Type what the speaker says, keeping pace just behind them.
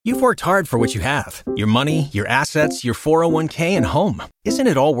You've worked hard for what you have. Your money, your assets, your 401k, and home. Isn't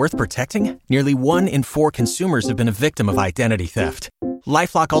it all worth protecting? Nearly 1 in 4 consumers have been a victim of identity theft.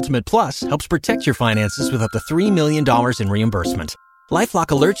 LifeLock Ultimate Plus helps protect your finances with up to $3 million in reimbursement. LifeLock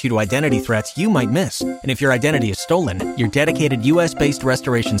alerts you to identity threats you might miss. And if your identity is stolen, your dedicated U.S.-based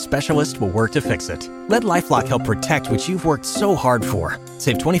restoration specialist will work to fix it. Let LifeLock help protect what you've worked so hard for.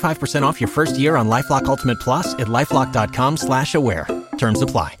 Save 25% off your first year on LifeLock Ultimate Plus at LifeLock.com/aware. Terms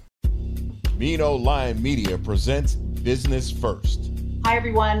apply. Mino Lion Media presents Business First. Hi,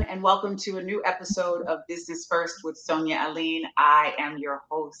 everyone, and welcome to a new episode of Business First with Sonia Aline. I am your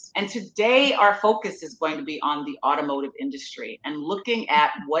host. And today our focus is going to be on the automotive industry and looking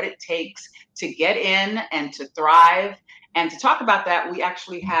at what it takes to get in and to thrive. And to talk about that, we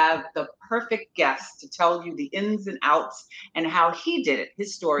actually have the perfect guest to tell you the ins and outs and how he did it.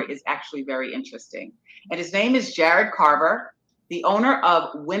 His story is actually very interesting. And his name is Jarryd Carver, the owner of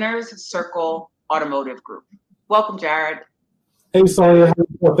Winners Circle Automotive Group. Welcome, Jarryd. Hey, Sonia.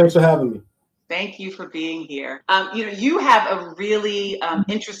 Thanks for having me. Thank you for being here. You have a really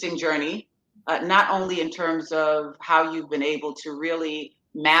interesting journey, not only in terms of how you've been able to really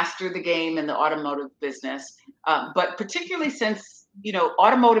master the game in the automotive business, but particularly since,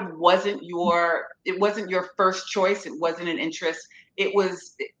 automotive wasn't your first choice. It wasn't an interest. It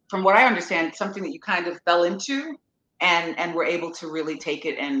was, from what I understand, something that you kind of fell into and were able to really take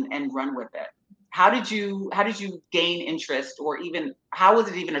it and run with it. How did you gain interest, or even how was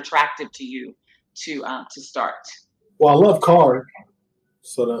it even attractive to you to start? Well, I love cars,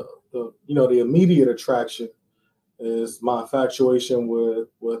 so the immediate attraction is my infatuation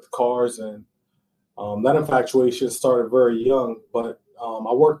with cars, and that infatuation started very young. But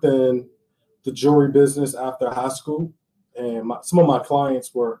I worked in the jewelry business after high school, and some of my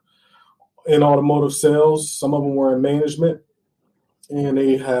clients were in automotive sales. Some of them were in management. And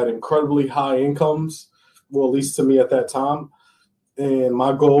they had incredibly high incomes, well, at least to me at that time. And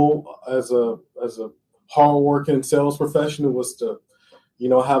my goal as a hardworking sales professional was to,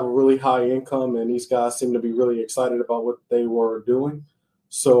 have a really high income. And these guys seemed to be really excited about what they were doing.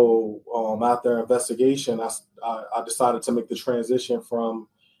 So after investigation, I decided to make the transition from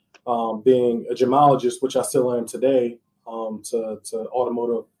being a gemologist, which I still am today, to the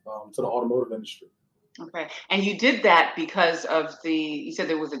automotive industry. Okay. And you did that because of you said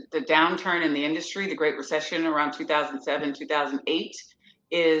there was the downturn in the industry, the Great Recession around 2007, 2008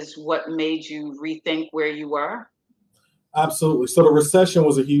 is what made you rethink where you were? Absolutely. So the recession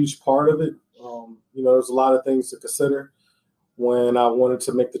was a huge part of it. There's a lot of things to consider when I wanted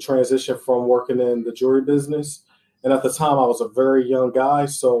to make the transition from working in the jewelry business. And at the time I was a very young guy.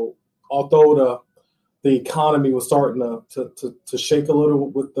 So although the economy was starting to shake a little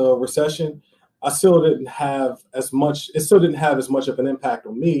with the recession, it still didn't have as much of an impact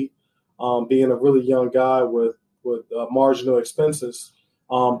on me, being a really young guy with marginal expenses.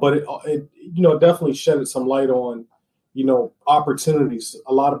 But it definitely shedded some light on, opportunities.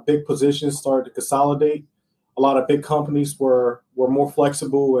 A lot of big positions started to consolidate. A lot of big companies were more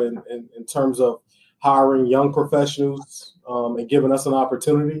flexible in terms of hiring young professionals and giving us an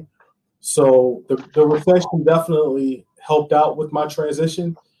opportunity. So the recession definitely helped out with my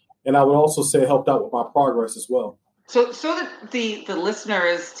transition. And I would also say it helped out with my progress as well. So that the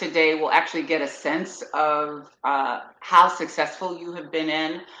listeners today will actually get a sense of how successful you have been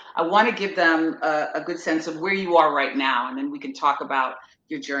in, I want to give them a good sense of where you are right now, and then we can talk about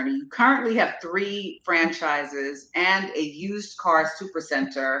your journey. You currently have 3 franchises and a used car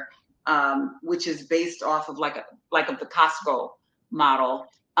supercenter, which is based off of like the Costco model.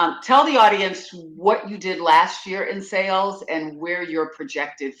 Tell the audience what you did last year in sales and where you're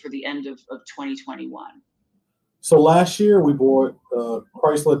projected for the end of 2021. So last year we bought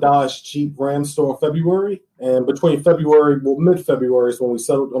Chrysler Dodge Jeep Ram store in February. And between mid-February is when we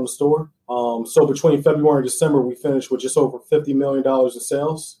settled on the store. So between February and December, we finished with just over $50 million in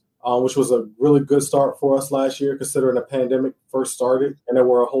sales, which was a really good start for us last year, considering the pandemic first started. And there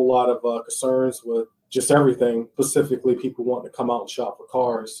were a whole lot of concerns with just everything, specifically people wanting to come out and shop for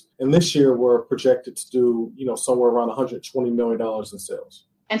cars. And this year we're projected to do, somewhere around $120 million in sales.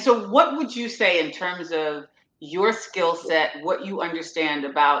 And so what would you say in terms of your skill set, what you understand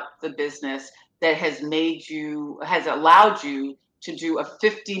about the business that has allowed you to do a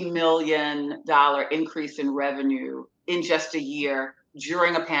 $50 million increase in revenue in just a year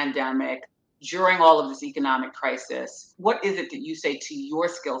during a pandemic, during all of this economic crisis? What is it that you say to your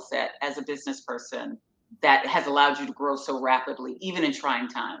skill set as a business person that has allowed you to grow so rapidly, even in trying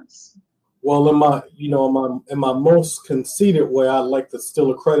times? Well, in my most conceited way, I'd like to steal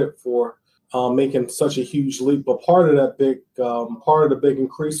a credit for making such a huge leap. But part of the big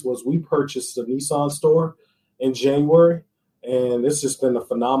increase was we purchased the Nissan store in January, and it's just been a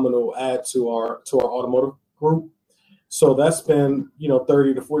phenomenal add to our automotive group. So that's been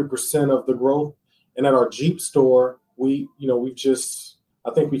 30 to 40% of the growth. And at our Jeep store, I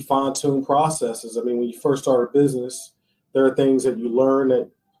think we fine-tune processes. I mean, when you first start a business, there are things that you learn that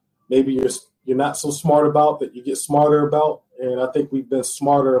maybe you're not so smart about, that you get smarter about. And I think we've been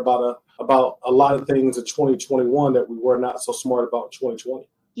smarter about a lot of things in 2021 that we were not so smart about in 2020.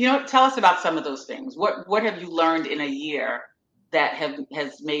 Tell us about some of those things. What have you learned in a year that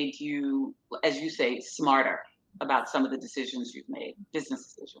has made you, as you say, smarter about some of the decisions you've made,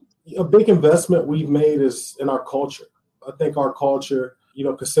 business decisions? A big investment we've made is in our culture. I think our culture,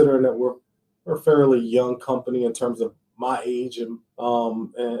 considering that we're a fairly young company in terms of my age and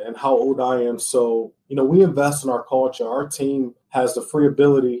how old I am. So, we invest in our culture. Our team has the free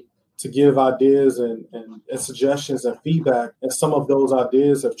ability to give ideas and suggestions and feedback. And some of those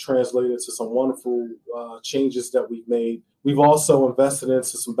ideas have translated to some wonderful changes that we've made. We've also invested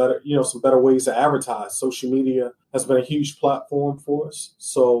into some better ways to advertise. Social media has been a huge platform for us.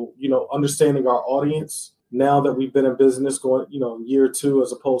 So, understanding our audience, now that we've been in business going, year two,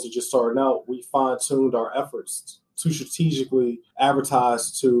 as opposed to just starting out, we fine-tuned our efforts to strategically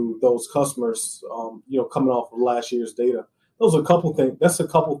advertise to those customers, coming off of last year's data. Those are a couple things. That's a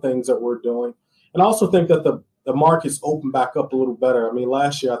couple things that we're doing. And I also think that the market's opened back up a little better. I mean,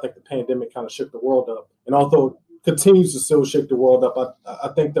 last year, I think the pandemic kind of shook the world up. And although it continues to still shake the world up, I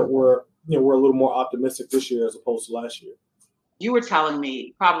think that we're a little more optimistic this year as opposed to last year. You were telling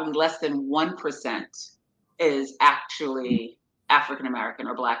me probably less than 1% is actually African-American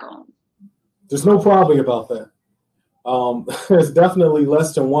or Black owned. There's no problem about that. There's definitely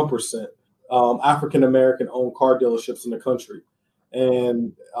less than 1% African-American owned car dealerships in the country.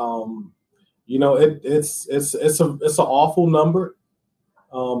 And, it's an awful number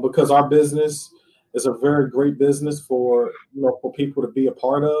because our business is a very great business for people to be a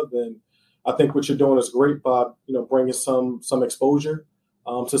part of. And I think what you're doing is great by, bringing some exposure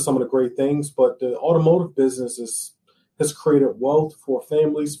to some of the great things. But the automotive business has created wealth for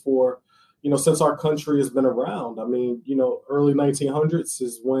families for, since our country has been around. I mean, early 1900s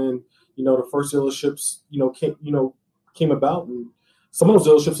is when, the first dealerships, came about, and some of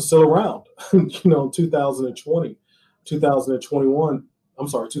those dealerships are still around, 2021.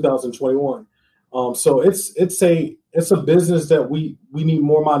 So it's a business that we need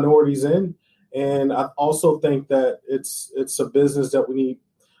more minorities in. And I also think that it's a business that we need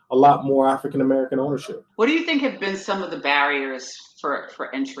a lot more African-American ownership. What do you think have been some of the barriers for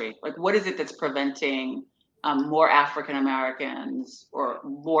entry? Like, what is it that's preventing more African-Americans or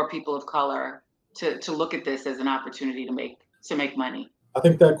more people of color to look at this as an opportunity to make money? I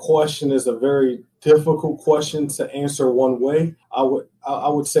think that question is a very difficult question to answer one way. I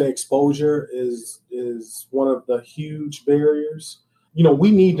would say exposure is one of the huge barriers.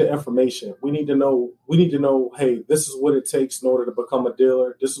 We need the information. We need to know, hey, this is what it takes in order to become a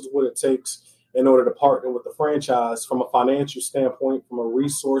dealer. This is what it takes in order to partner with the franchise from a financial standpoint, from a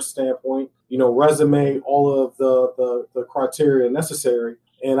resource standpoint, resume, all of the criteria necessary.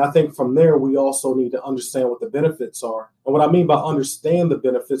 And I think from there, we also need to understand what the benefits are. And what I mean by understand the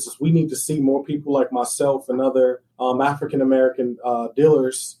benefits is we need to see more people like myself and other African-American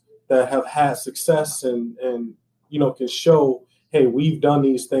dealers that have had success and can show, hey, we've done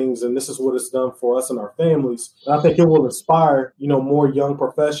these things and this is what it's done for us and our families. And I think it will inspire, more young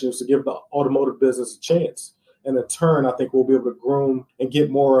professionals to give the automotive business a chance. And in turn, I think we'll be able to groom and get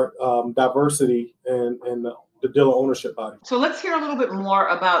more diversity in the dealer ownership body. So let's hear a little bit more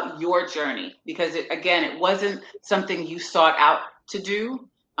about your journey, because it wasn't something you sought out to do.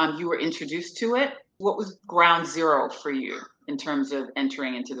 You were introduced to it. What was ground zero for you in terms of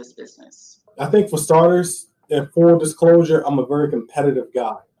entering into this business? I think for starters, and full disclosure, I'm a very competitive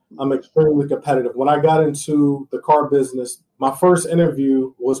guy. I'm extremely competitive. When I got into the car business, my first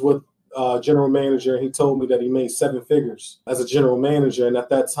interview was with general manager. He told me that he made 7 figures as a general manager. And at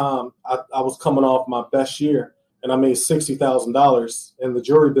that time, I was coming off my best year and I made $60,000 in the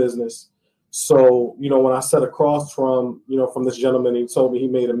jewelry business. So, when I sat across from this gentleman, he told me he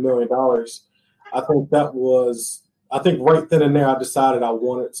made $1 million. I think right then and there, I decided I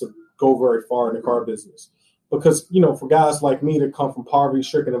wanted to go very far in the car business because, for guys like me that come from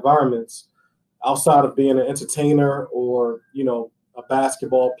poverty-stricken environments, outside of being an entertainer or, a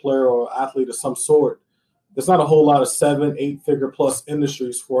basketball player or athlete of some sort, there's not a whole lot of 7-8 figure plus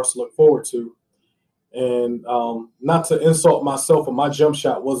industries for us to look forward to. And not to insult myself, but my jump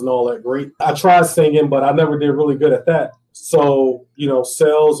shot wasn't all that great. I tried singing, but I never did really good at that. So,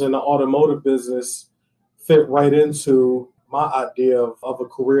 sales in the automotive business fit right into my idea of a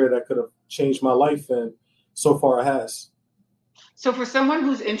career that could have changed my life. And so far it has. So for someone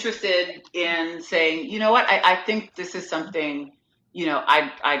who's interested in saying, you know what, I think this is something,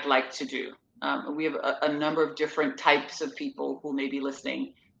 I'd like to do. We have a number of different types of people who may be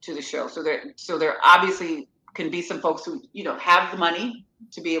listening to the show. So there obviously can be some folks who, have the money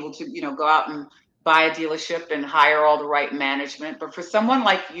to be able to, go out and buy a dealership and hire all the right management. But for someone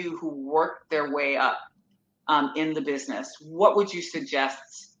like you who worked their way up in the business, what would you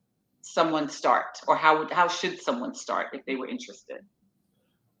suggest someone start, or how should someone start if they were interested?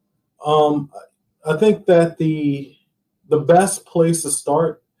 I think that the best place to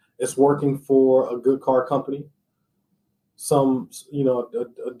start is working for a good car company, a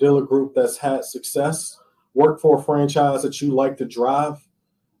dealer group that's had success. Work for a franchise that you like to drive,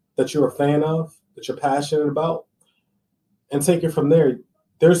 that you're a fan of, that you're passionate about, and take it from there.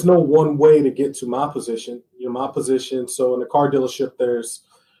 There's no one way to get to my position. My position. So in a car dealership, there's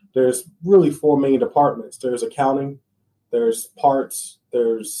really four main departments. There's accounting, there's parts,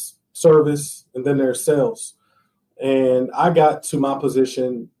 there's service, and then there's sales. And I got to my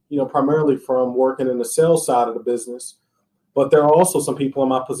position, primarily from working in the sales side of the business. But there are also some people in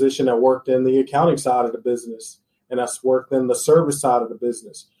my position that worked in the accounting side of the business, and that's worked in the service side of the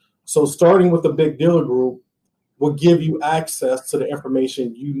business. So starting with a big dealer group will give you access to the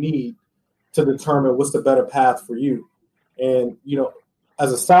information you need to determine what's the better path for you. And,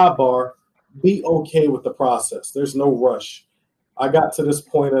 as a sidebar, be okay with the process. There's no rush. I got to this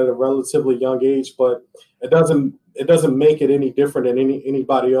point at a relatively young age, but it doesn't make it any different than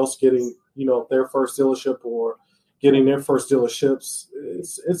anybody else getting, their first dealership or getting their first dealerships.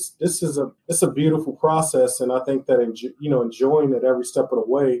 It's a beautiful process, and I think that enjoying it every step of the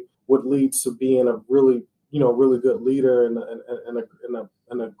way would lead to being a really good leader and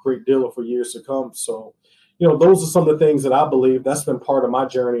a great dealer for years to come. So, those are some of the things that I believe. That's been part of my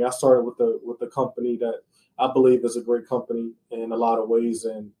journey. I started with the company that I believe is a great company in a lot of ways,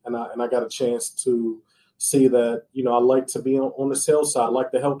 and I got a chance to see that I like to be on the sales side. I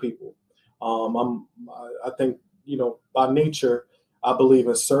like to help people. I think by nature I believe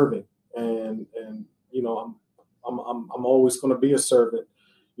in serving, and I'm always going to be a servant,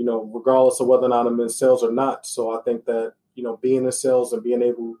 regardless of whether or not I'm in sales or not. So I think that being in sales and being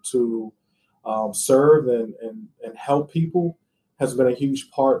able to serve and help people has been a huge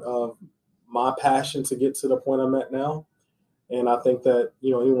part of my passion to get to the point I'm at now. And I think that,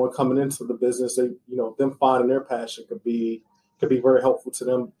 anyone coming into the business, they, them finding their passion could be very helpful to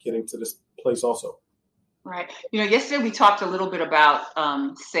them getting to this place also. Right. Yesterday we talked a little bit about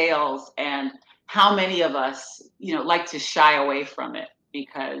sales and how many of us, like to shy away from it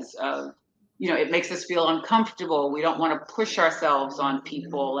because of, it makes us feel uncomfortable. We don't want to push ourselves on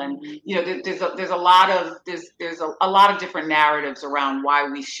people. And, there's a lot of different narratives around why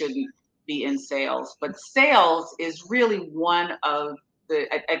we shouldn't be in sales. But sales is really one of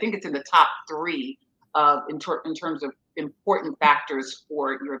I think it's in the top three in terms of important factors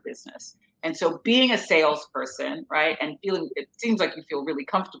for your business. And so being a salesperson, right, and it seems like you feel really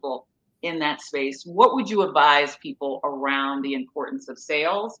comfortable in that space. What would you advise people around the importance of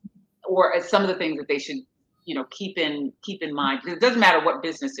sales, or some of the things that they should, keep in mind? Because it doesn't matter what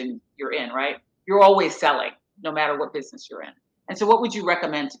business you're in, right? You're always selling, no matter what business you're in. And so what would you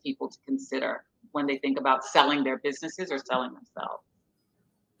recommend to people to consider when they think about selling their businesses or selling themselves?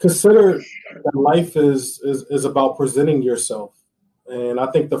 Consider that life is about presenting yourself. And I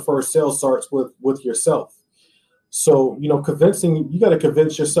think the first sale starts with yourself. So, you got to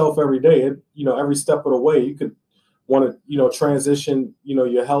convince yourself every day, every step of the way. You could want to, transition,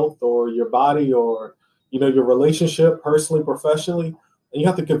 your health or your body or, your relationship personally, professionally, and you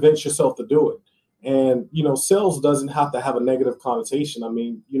have to convince yourself to do it. And, sales doesn't have to have a negative connotation. I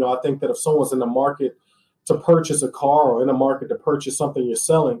mean, I think that if someone's in the market to purchase a car or in the market to purchase something you're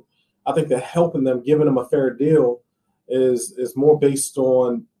selling, I think that helping them, giving them a fair deal is more based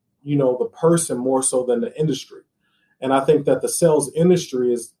on, the person more so than the industry. And I think that the sales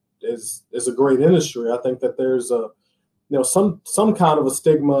industry is a great industry. I think that there's some kind of a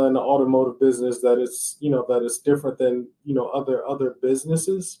stigma in the automotive business that it's, that it's different than, other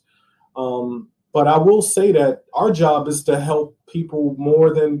businesses. But I will say that our job is to help people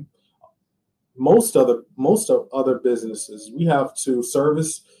more than most of other businesses. We have to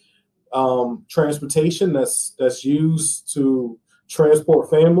service transportation that's used to transport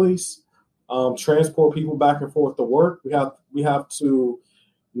families, transport people back and forth to work. We have to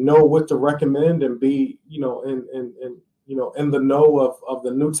know what to recommend and be, in the know of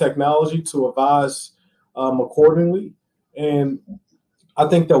the new technology to advise accordingly. And I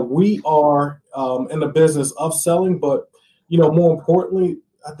think that we are in the business of selling, but more importantly,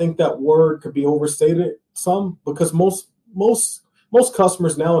 I think that word could be overstated some because most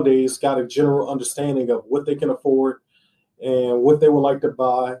customers nowadays got a general understanding of what they can afford and what they would like to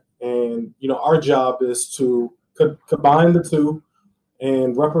buy. And our job is to combine the two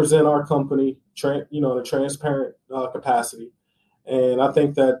and represent our company, in a transparent capacity. And I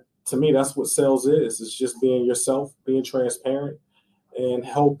think that to me, that's what sales is. It's just being yourself, being transparent, and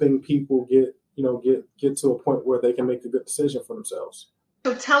helping people get to a point where they can make a good decision for themselves.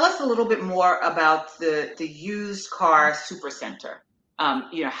 So tell us a little bit more about the used car supercenter.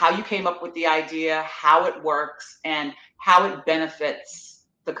 How you came up with the idea, how it works, and how it benefits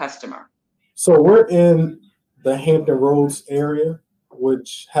the customer. So we're in the Hampton Roads area,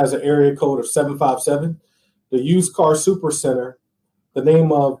 which has an area code of 757. The used car supercenter, the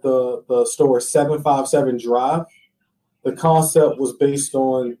name of the store is 757 Drive. The concept was based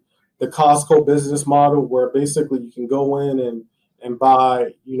on the Costco business model, where basically you can go in and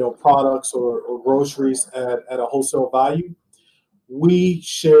buy, products or groceries at a wholesale value. We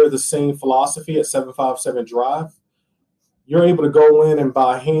share the same philosophy at 757 Drive. You're able to go in and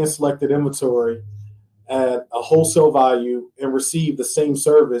buy hand-selected inventory at a wholesale value and receive the same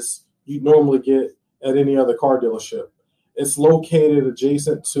service you normally get at any other car dealership. It's located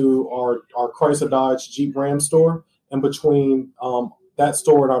adjacent to our Chrysler Dodge Jeep Ram store, in between that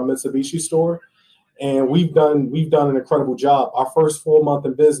store and our Mitsubishi store. And we've done an incredible job. Our first full month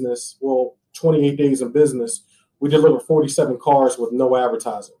in business, 28 days in business, we delivered 47 cars with no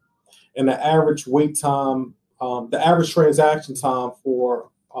advertising. And the average wait time, the average transaction time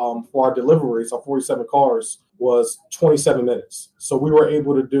for our deliveries, our 47 cars, was 27 minutes. So we were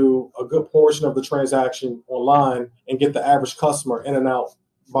able to do a good portion of the transaction online and get the average customer in and out,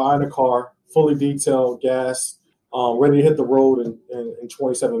 buying a car, fully detailed, gas, ready to hit the road in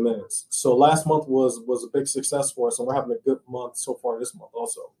 27 minutes. So last month was a big success for us, and we're having a good month so far this month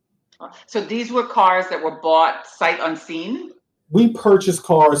also. So these were cars that were bought sight unseen? We purchase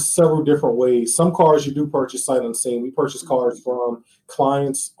cars several different ways. Some cars you do purchase sight unseen. We purchase cars from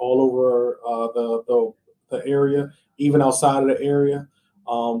clients all over the area, even outside of the area.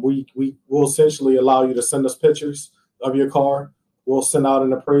 We will essentially allow you to send us pictures of your car. We'll send out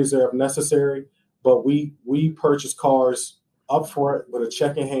an appraiser if necessary, but we purchase cars up front with a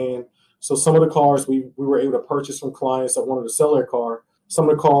check in hand. So some of the cars we were able to purchase from clients that wanted to sell their car. Some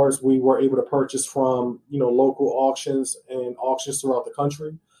of the cars we were able to purchase from, local auctions and auctions throughout the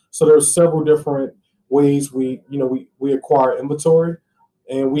country. So there's several different ways we acquire inventory,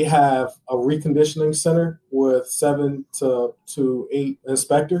 and we have a reconditioning center with 7 to 8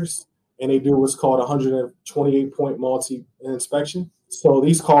 inspectors, and they do what's called a 128-point multi-inspection. So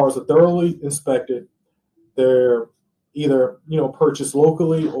these cars are thoroughly inspected. They're either, purchased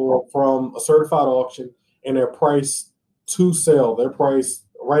locally or from a certified auction, and they're priced to sell. They're priced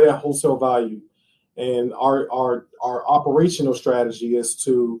right at wholesale value. And our operational strategy is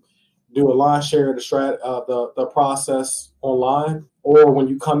to do a line share of the process online, or when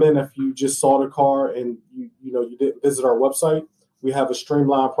you come in, if you just saw the car and you didn't visit our website, we have a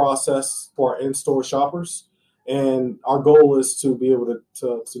streamlined process for our in-store shoppers. And our goal is to be able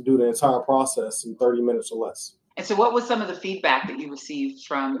to do the entire process in 30 minutes or less. And so what was some of the feedback that you received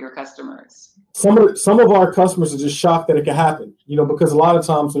from your customers? Some of our customers are just shocked that it can happen, because a lot of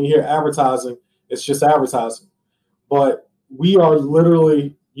times when you hear advertising, it's just advertising. But we are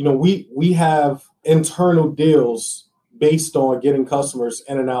literally, we have internal deals based on getting customers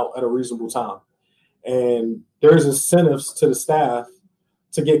in and out at a reasonable time. And there's incentives to the staff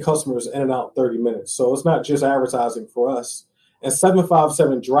to get customers in and out 30 minutes. So it's not just advertising for us. And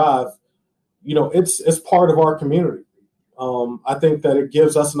 757 Drive, it's part of our community. I think that it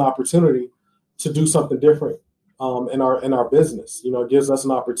gives us an opportunity to do something different in our business. It gives us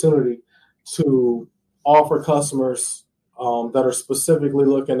an opportunity to offer customers that are specifically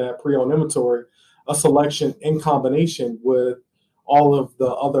looking at pre-owned inventory a selection in combination with all of the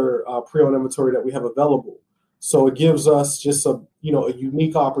other pre-owned inventory that we have available. So it gives us just a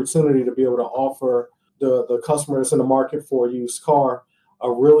unique opportunity to be able to offer the customers in the market for a used car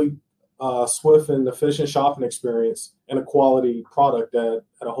a really swift and efficient shopping experience and a quality product at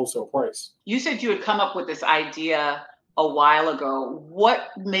a wholesale price. You said you had come up with this idea a while ago. What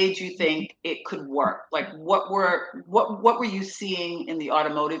made you think it could work? Like what were you seeing in the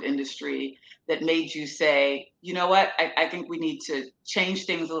automotive industry that made you say, you know what, I think we need to change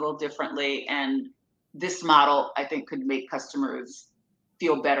things a little differently, and this model I think could make customers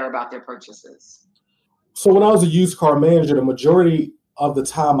feel better about their purchases? So when I was a used car manager, the majority of the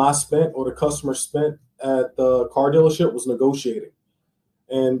time I spent or the customer spent at the car dealership was negotiating.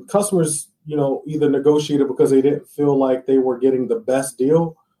 And customers, either negotiated because they didn't feel like they were getting the best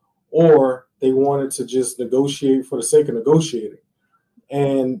deal, or they wanted to just negotiate for the sake of negotiating.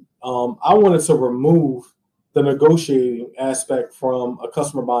 And I wanted to remove the negotiating aspect from a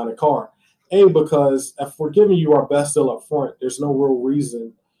customer buying a car. Because if we're giving you our best deal up front, there's no real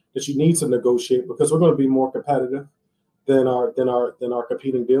reason that you need to negotiate, because we're going to be more competitive than our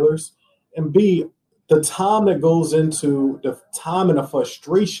competing dealers. And B, the time and the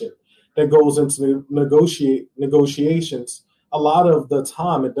frustration that goes into negotiations, a lot of the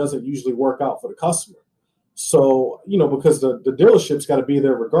time it doesn't usually work out for the customer. So, because the dealership's got to be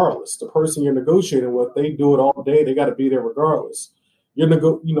there regardless. The person you're negotiating with, they do it all day. They got to be there regardless.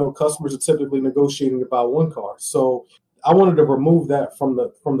 Customers are typically negotiating about one car. So I wanted to remove that from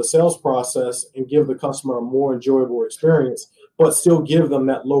the sales process and give the customer a more enjoyable experience, but still give them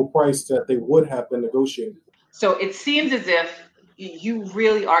that low price that they would have been negotiating. So it seems as if you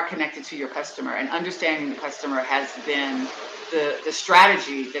really are connected to your customer, and understanding the customer has been the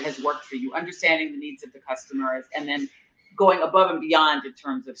strategy that has worked for you, understanding the needs of the customers and then going above and beyond in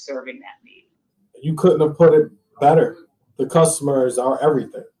terms of serving that need. You couldn't have put it better. The customers are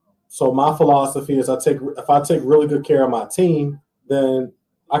everything. So my philosophy is if I take really good care of my team, then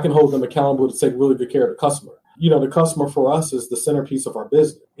I can hold them accountable to take really good care of the customer. The customer for us is the centerpiece of our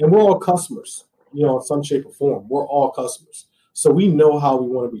business. And we're all customers, in some shape or form. We're all customers. So we know how we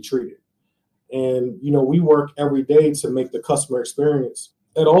want to be treated. And, we work every day to make the customer experience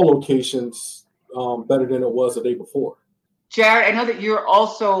at all locations better than it was the day before. Jarryd, I know that you're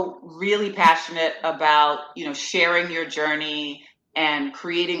also really passionate about, sharing your journey and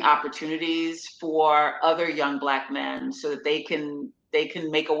creating opportunities for other young Black men so that they can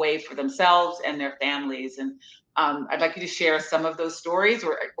make a way for themselves and their families. And I'd like you to share some of those stories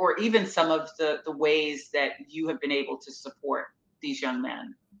or even some of the ways that you have been able to support these young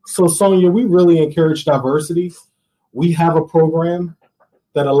men. So, Sonia, we really encourage diversity. We have a program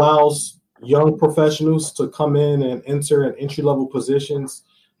that allows young professionals to come in and enter in entry-level positions,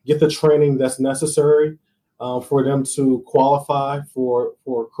 get the training that's necessary for them to qualify for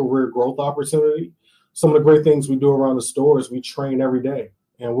career growth opportunity. Some of the great things we do around the store is we train every day,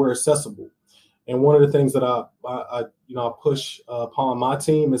 and we're accessible. And one of the things that I push upon my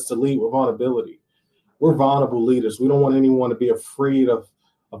team is to lead with vulnerability. We're vulnerable leaders. We don't want anyone to be afraid of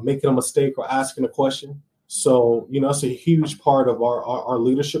making a mistake or asking a question. So, that's a huge part of our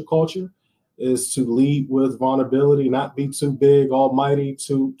leadership culture, is to lead with vulnerability, not be too big, almighty,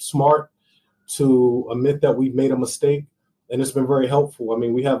 too smart, to admit that we've made a mistake. And it's been very helpful. I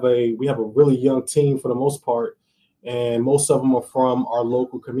mean, we have a really young team for the most part, and most of them are from our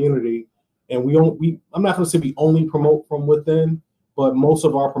local community. And I'm not going to say we only promote from within, but most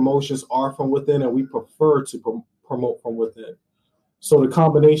of our promotions are from within, and we prefer to promote from within. So the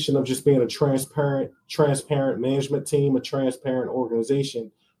combination of just being a transparent management team, a transparent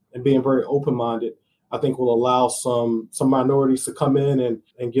organization, and being very open-minded, I think will allow some minorities to come in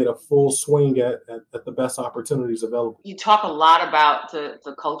and get a full swing at the best opportunities available. You talk a lot about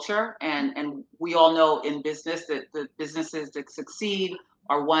the culture, and we all know in business that the businesses that succeed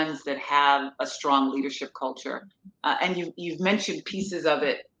are ones that have a strong leadership culture. And you've mentioned pieces of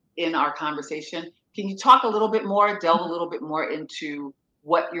it in our conversation. Can you talk a little bit more, delve a little bit more into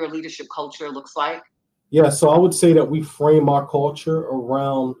what your leadership culture looks like? Yeah, so I would say that we frame our culture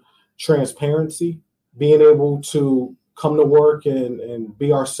around transparency, being able to come to work and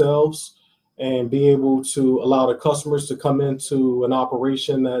be ourselves, and be able to allow the customers to come into an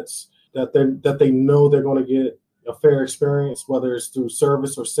operation that they know they're going to get a fair experience, whether it's through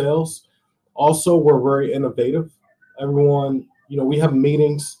service or sales. Also, we're very innovative. Everyone, we have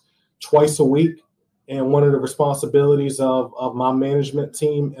meetings twice a week. And one of the responsibilities of my management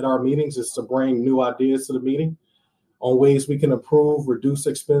team at our meetings is to bring new ideas to the meeting on ways we can improve, reduce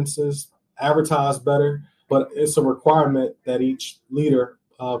expenses, advertise better. But it's a requirement that each leader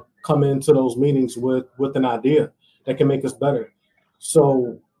come into those meetings with an idea that can make us better.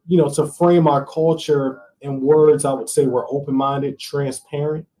 So, to frame our culture in words, I would say we're open-minded,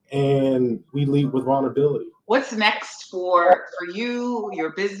 transparent, and we lead with vulnerability. What's next for you, your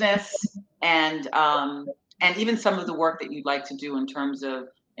business, and even some of the work that you'd like to do in terms of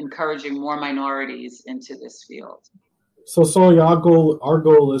encouraging more minorities into this field? So, Sonia, our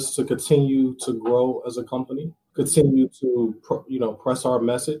goal is to continue to grow as a company, continue to press our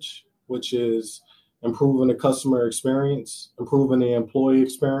message, which is improving the customer experience, improving the employee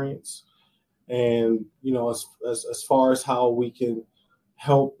experience, and as far as how we can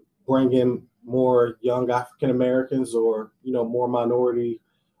help bring in more young African Americans or more minority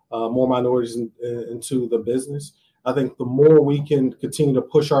more minorities into the business. I think the more we can continue to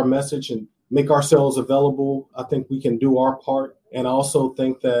push our message and make ourselves available, I think we can do our part. And I also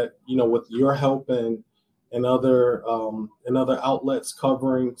think that, with your help and other outlets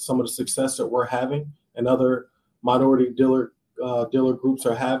covering some of the success that we're having and other minority dealer groups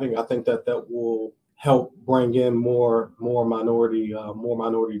are having, I think that will help bring in more minority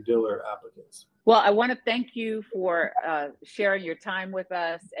dealer applicants. Well, I want to thank you for sharing your time with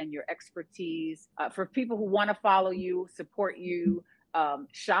us and your expertise. For people who want to follow you, support you,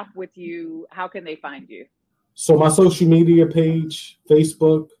 shop with you, how can they find you? So my social media page,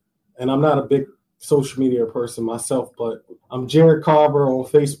 Facebook, and I'm not a big social media person myself, but I'm Jarryd Carver on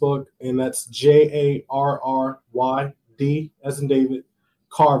Facebook, and that's JARRYD as in David,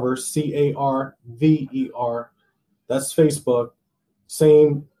 Carver, CARVER. That's Facebook.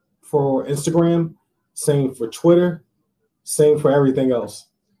 Same for Instagram, same for Twitter, same for everything else.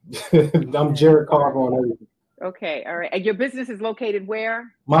 I'm Jarryd Carver on everything. Okay, all right. And your business is located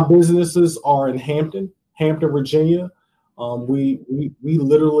where? My businesses are in Hampton, Virginia. We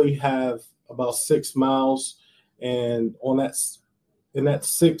literally have about 6 miles, and in that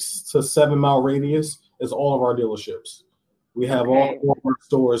 6 to 7 mile radius is all of our dealerships. We have all of our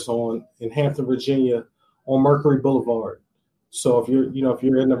stores in Hampton, Virginia, on Mercury Boulevard. So if you're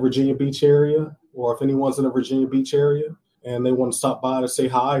in the Virginia Beach area, or if anyone's in the Virginia Beach area and they want to stop by to say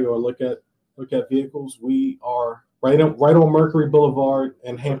hi or look at vehicles, we are right on Mercury Boulevard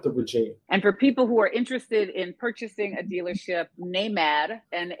in Hampton, Virginia. And for people who are interested in purchasing a dealership, NAMAD,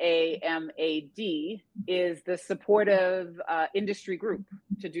 NAMAD, is the supportive industry group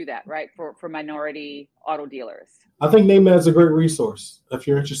to do that, right? For minority auto dealers. I think NAMAD's a great resource. If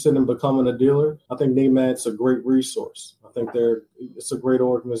you're interested in becoming a dealer, I think NAMAD's a great resource. I think it's a great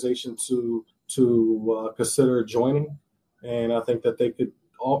organization to consider joining, and I think that they could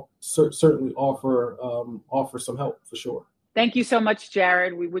certainly offer some help for sure. Thank you so much,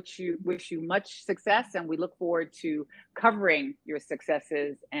 Jarryd. We wish you much success, and we look forward to covering your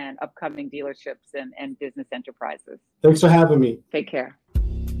successes and upcoming dealerships and business enterprises. Thanks for having me. Take care.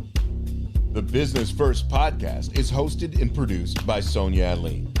 The Business First podcast is hosted and produced by Sonia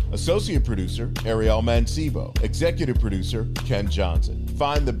Aline. Associate producer, Ariel Mancibo. Executive producer, Ken Johnson.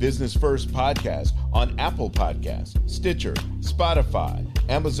 Find the Business First podcast on Apple Podcasts, Stitcher, Spotify,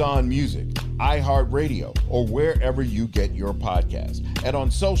 Amazon Music, iHeartRadio, or wherever you get your podcasts. And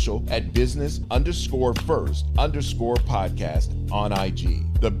on social at business_first_podcast on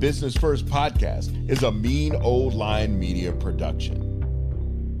IG. The Business First podcast is a Mean Old Line Media production.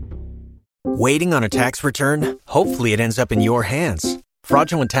 Waiting on a tax return? Hopefully it ends up in your hands.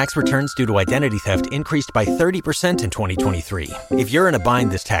 Fraudulent tax returns due to identity theft increased by 30% in 2023. If you're in a bind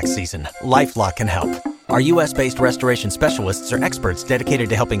this tax season, LifeLock can help. Our U.S.-based restoration specialists are experts dedicated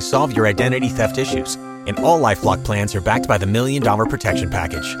to helping solve your identity theft issues. And all LifeLock plans are backed by the $1 Million Protection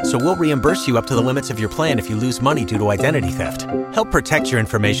Package. So we'll reimburse you up to the limits of your plan if you lose money due to identity theft. Help protect your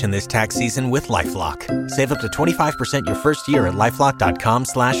information this tax season with LifeLock. Save up to 25% your first year at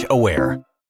LifeLock.com/aware.